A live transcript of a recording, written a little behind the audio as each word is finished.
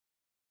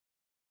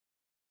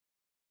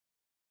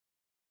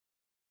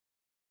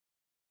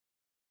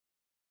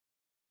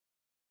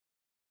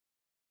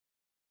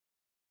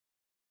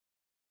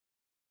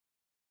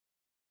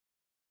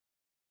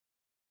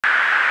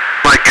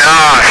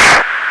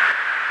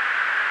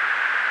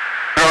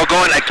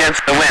going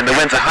against the wind. The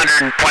wind's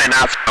 120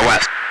 knots from the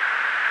west.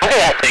 Look at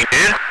that thing,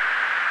 dude.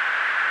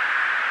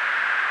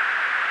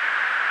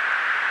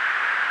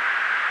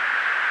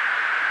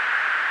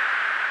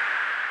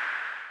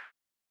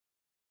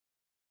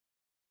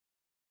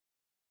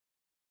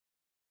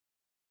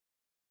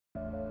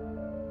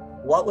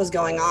 What was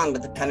going on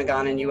with the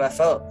Pentagon and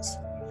UFOs?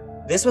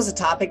 This was a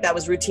topic that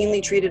was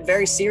routinely treated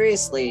very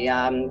seriously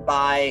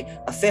by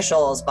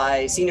officials,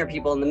 by senior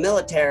people in the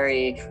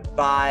military,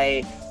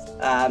 by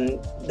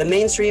the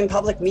mainstream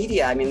public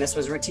media. I mean, this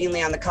was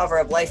routinely on the cover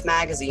of Life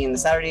magazine, the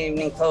Saturday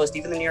Evening Post,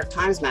 even the New York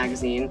Times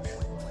magazine.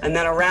 And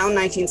then around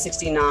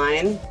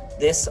 1969,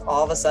 this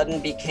all of a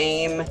sudden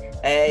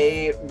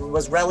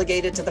was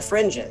relegated to the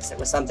fringes. It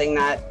was something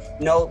that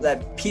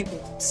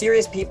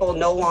serious people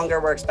no longer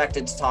were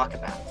expected to talk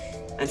about.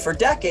 And for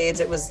decades,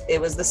 it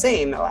was the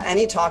same.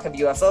 Any talk of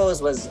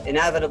UFOs was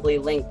inevitably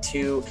linked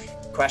to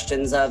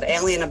questions of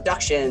alien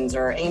abductions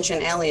or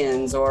ancient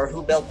aliens or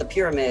who built the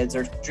pyramids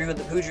or who drew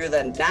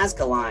the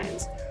Nazca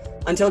lines.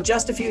 Until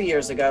just a few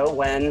years ago,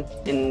 when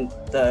in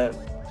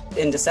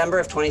December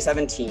of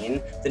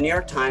 2017, the New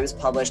York Times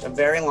published a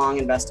very long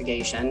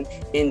investigation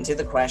into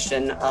the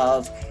question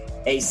of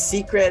a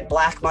secret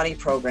black money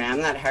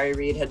program that Harry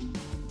Reid had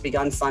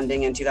begun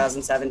funding in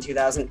 2007,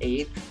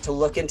 2008 to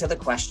look into the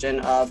question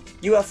of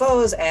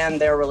UFOs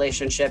and their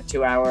relationship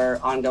to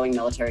our ongoing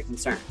military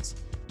concerns.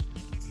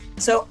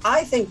 So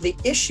I think the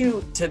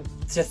issue to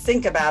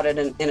think about it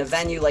in a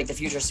venue like the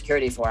Future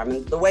Security Forum,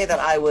 and the way that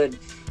I would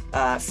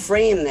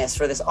frame this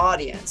for this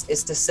audience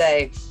is to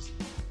say,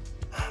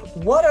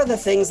 what are the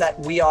things that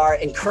we are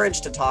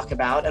encouraged to talk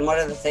about, and what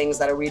are the things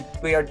that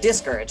we are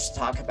discouraged to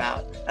talk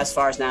about as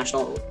far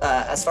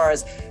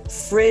as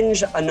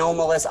fringe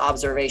anomalous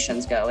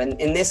observations go? And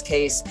in this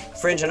case,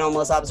 fringe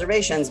anomalous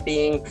observations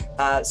being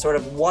sort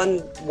of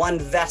one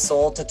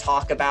vessel to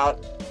talk about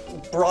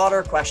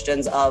broader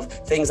questions of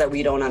things that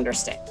we don't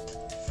understand.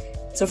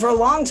 So for a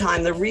long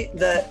time,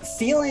 the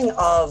feeling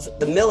of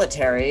the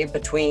military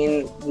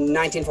between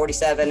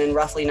 1947 and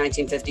roughly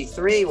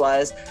 1953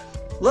 was,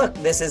 look,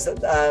 this is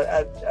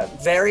a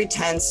very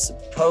tense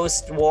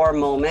post-war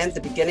moment,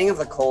 the beginning of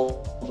the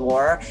Cold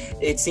War.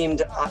 It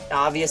seemed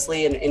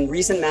obviously in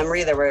recent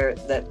memory, there were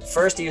the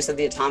first use of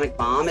the atomic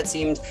bomb. It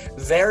seemed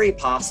very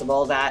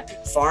possible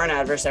that foreign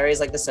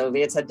adversaries like the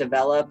Soviets had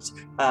developed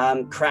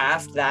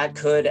craft that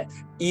could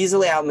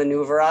easily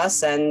outmaneuver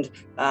us and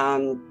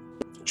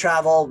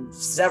travel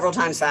several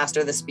times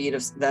faster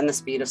than the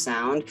speed of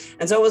sound.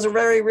 And so it was a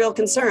very real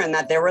concern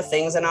that there were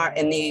things in our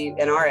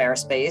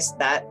airspace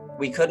that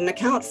we couldn't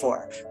account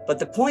for. But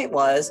the point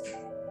was,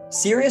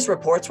 serious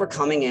reports were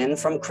coming in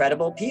from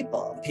credible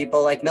people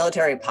like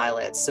military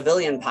pilots,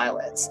 civilian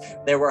pilots.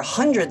 There were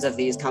hundreds of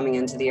these coming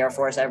into the Air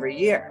Force every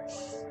year.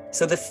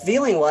 So the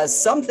feeling was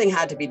something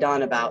had to be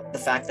done about the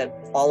fact that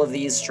all of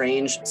these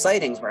strange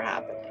sightings were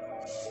happening.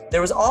 There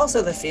was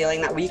also the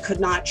feeling that we could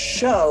not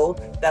show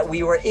that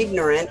we were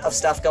ignorant of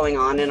stuff going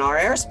on in our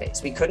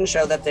airspace. We couldn't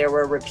show that there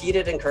were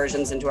repeated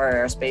incursions into our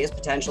airspace,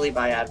 potentially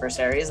by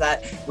adversaries,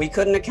 that we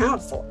couldn't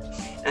account for.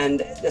 And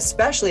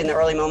especially in the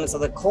early moments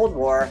of the Cold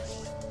War,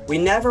 we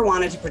never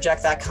wanted to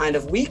project that kind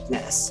of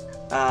weakness.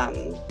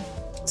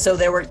 So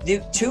there were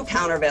two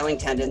countervailing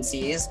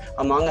tendencies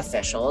among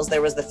officials.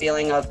 There was the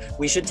feeling of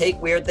we should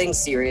take weird things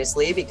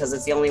seriously because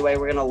it's the only way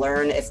we're going to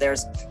learn if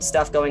there's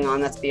stuff going on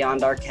that's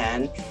beyond our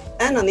ken.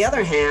 And on the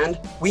other hand,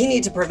 we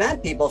need to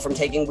prevent people from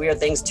taking weird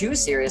things too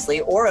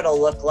seriously, or it'll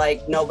look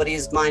like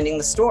nobody's minding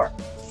the store.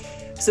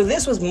 So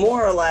this was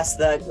more or less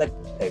the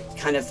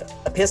kind of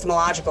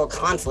epistemological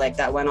conflict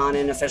that went on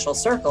in official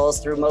circles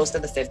through most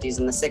of the 50s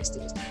and the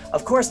 60s.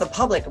 Of course, the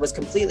public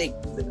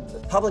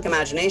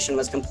imagination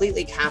was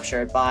completely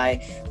captured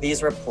by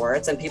these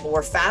reports, and people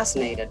were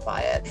fascinated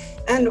by it.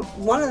 And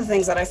one of the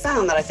things that I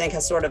found that I think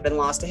has sort of been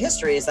lost to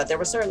history is that there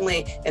was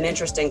certainly an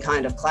interesting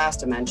kind of class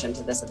dimension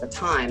to this at the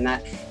time,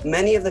 that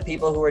many of the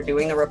people who were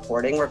doing the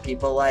reporting were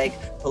people like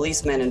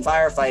policemen and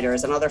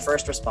firefighters and other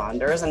first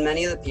responders, and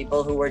many of the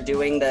people who were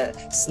doing the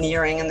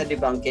sneering and the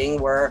debunking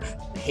were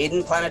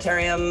Hayden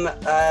Planetarium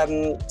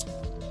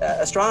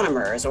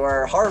astronomers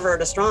or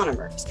Harvard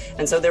astronomers.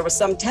 And so there was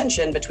some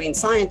tension between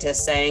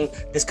scientists saying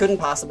this couldn't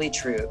possibly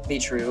be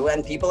true,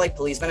 and people like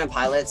policemen and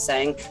pilots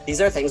saying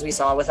these are things we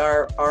saw with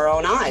our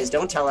own eyes.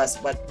 Don't tell us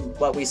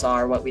what we saw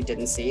or what we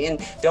didn't see,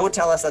 and don't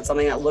tell us that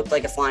something that looked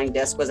like a flying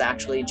disc was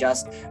actually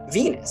just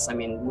Venus. I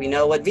mean, we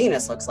know what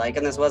Venus looks like,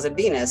 and this wasn't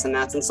Venus, and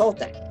that's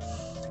insulting.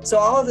 So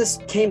all of this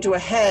came to a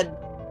head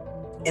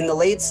in the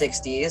late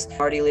 60s.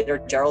 Party leader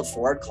Gerald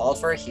Ford called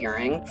for a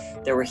hearing.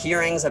 There were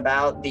hearings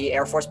about the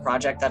Air Force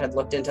project that had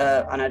looked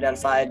into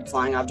unidentified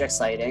flying object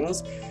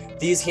sightings.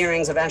 These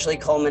hearings eventually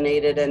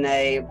culminated in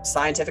a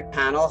scientific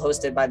panel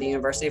hosted by the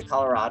University of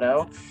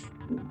Colorado,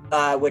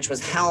 which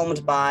was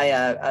helmed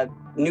by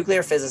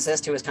nuclear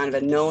physicist who was kind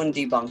of a known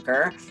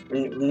debunker,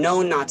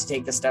 known not to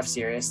take this stuff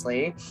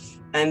seriously.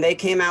 And they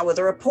came out with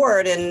a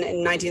report in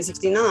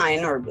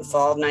 1969 or the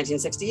fall of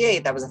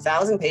 1968 that was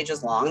 1,000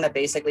 pages long that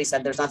basically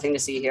said there's nothing to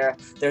see here.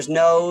 There's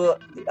no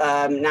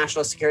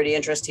national security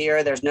interest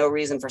here. There's no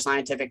reason for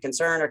scientific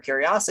concern or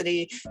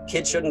curiosity.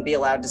 Kids shouldn't be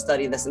allowed to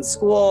study this in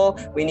school.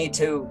 We need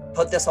to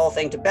put this whole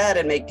thing to bed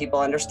and make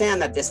people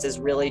understand that this is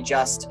really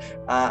just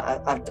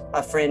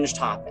a fringe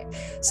topic.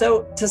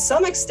 So to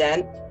some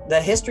extent, the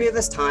history of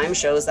this time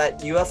shows that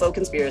UFO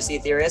conspiracy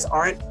theorists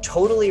aren't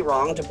totally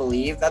wrong to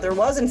believe that there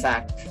was, in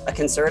fact, a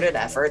concerted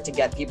effort to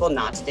get people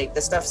not to take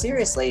this stuff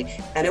seriously,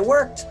 and it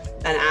worked.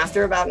 And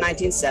after about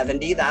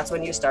 1970, that's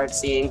when you start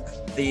seeing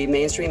the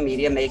mainstream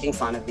media making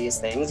fun of these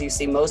things. You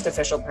see most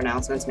official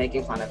pronouncements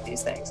making fun of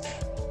these things.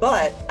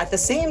 But at the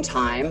same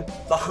time,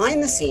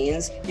 behind the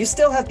scenes, you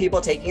still have people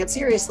taking it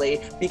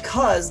seriously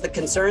because the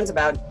concerns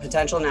about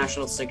potential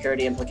national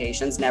security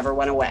implications never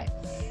went away.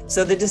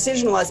 So the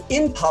decision was,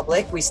 in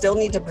public, we still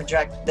need to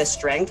project this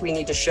strength. We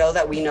need to show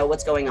that we know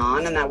what's going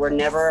on and that we're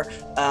never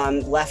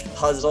left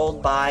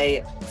puzzled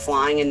by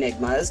flying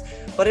enigmas.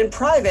 But in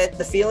private,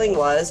 the feeling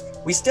was,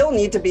 we still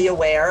need to be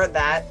aware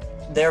that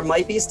there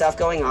might be stuff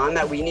going on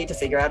that we need to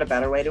figure out a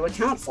better way to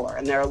account for.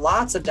 And there are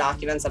lots of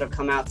documents that have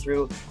come out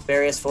through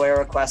various FOIA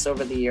requests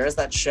over the years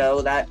that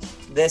show that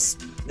this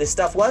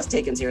stuff was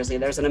taken seriously.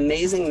 There's an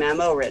amazing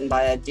memo written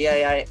by a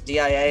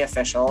DIA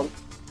official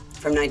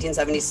from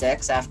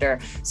 1976 after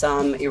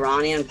some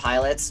Iranian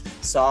pilots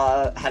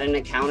had an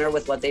encounter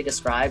with what they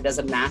described as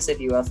a massive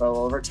UFO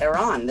over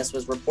Tehran. This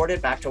was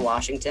reported back to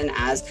Washington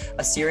as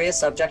a serious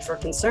subject for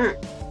concern.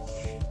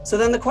 So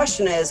then the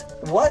question is,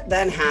 what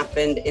then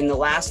happened in the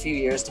last few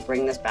years to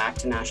bring this back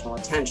to national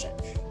attention?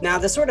 Now,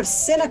 the sort of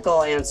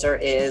cynical answer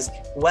is,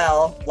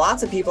 well,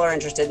 lots of people are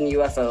interested in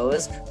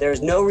UFOs.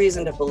 There's no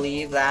reason to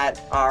believe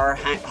that our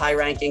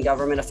high-ranking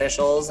government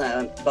officials,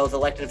 both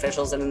elected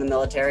officials and in the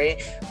military,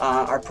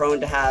 are prone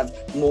to have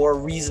more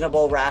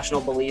reasonable, rational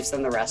beliefs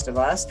than the rest of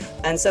us.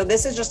 And so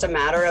this is just a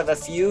matter of a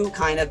few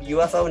kind of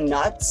UFO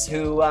nuts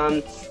who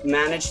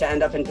managed to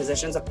end up in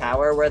positions of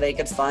power where they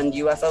could fund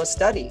UFO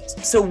studies.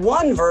 So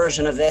one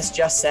version of this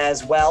just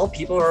says, well,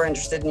 people who are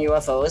interested in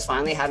UFOs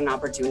finally had an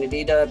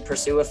opportunity to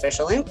pursue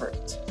official inquiries.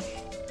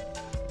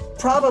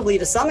 Probably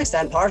to some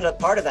extent, part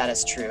of that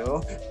is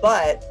true,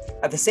 but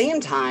at the same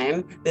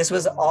time, this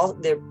was all,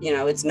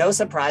 it's no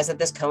surprise that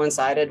this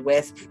coincided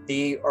with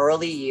the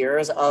early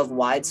years of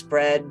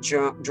widespread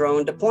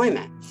drone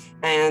deployment.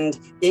 And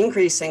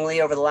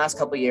increasingly over the last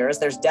couple of years,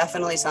 there's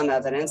definitely some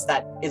evidence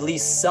that at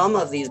least some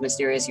of these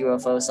mysterious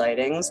UFO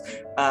sightings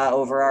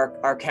over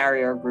our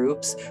carrier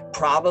groups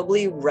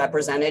probably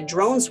represented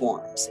drone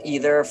swarms,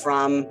 either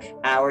from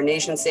our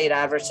nation state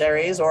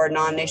adversaries or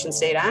non-nation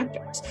state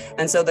actors.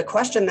 And so the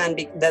question then,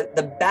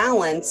 the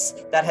balance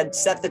that had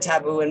set the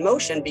taboo in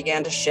motion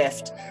began to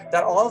shift,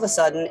 that all of a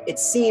sudden it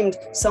seemed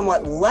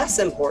somewhat less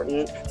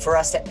important for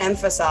us to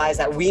emphasize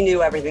that we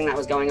knew everything that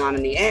was going on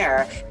in the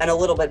air, and a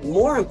little bit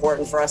more important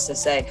for us to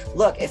say,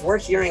 look, if we're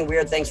hearing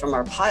weird things from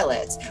our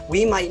pilots,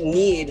 we might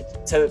need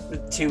to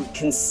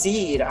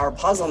concede our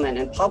puzzlement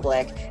in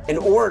public in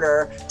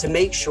order to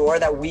make sure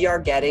that we are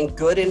getting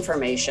good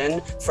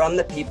information from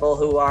the people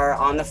who are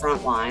on the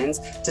front lines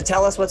to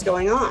tell us what's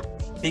going on.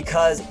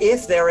 Because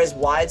if there is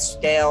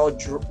wide-scale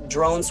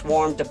drone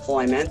swarm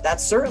deployment, that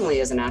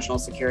certainly is a national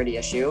security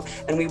issue,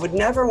 and we would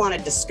never want to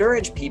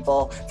discourage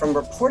people from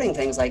reporting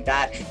things like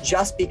that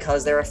just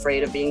because they're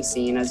afraid of being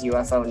seen as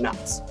UFO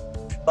nuts.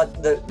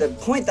 But the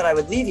point that I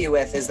would leave you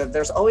with is that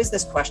there's always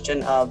this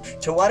question of,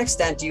 to what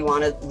extent do you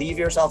want to leave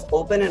yourself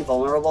open and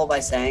vulnerable by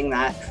saying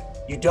that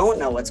you don't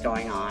know what's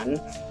going on,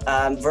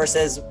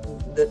 versus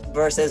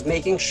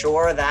making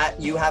sure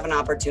that you have an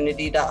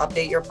opportunity to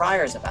update your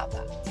priors about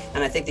that.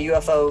 And I think the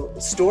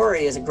UFO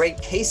story is a great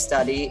case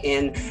study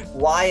in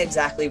why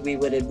exactly we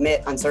would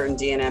admit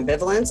uncertainty and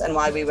ambivalence and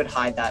why we would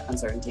hide that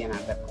uncertainty and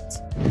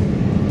ambivalence.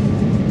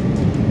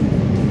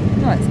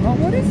 No, it's not.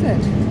 What is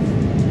it?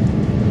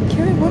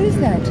 Kerry, what is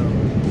that?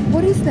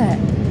 What is that?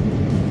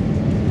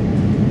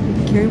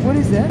 Kerry, what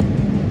is that? I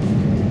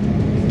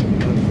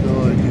have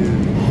no idea.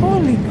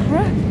 Holy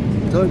crap!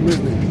 Don't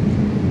move me.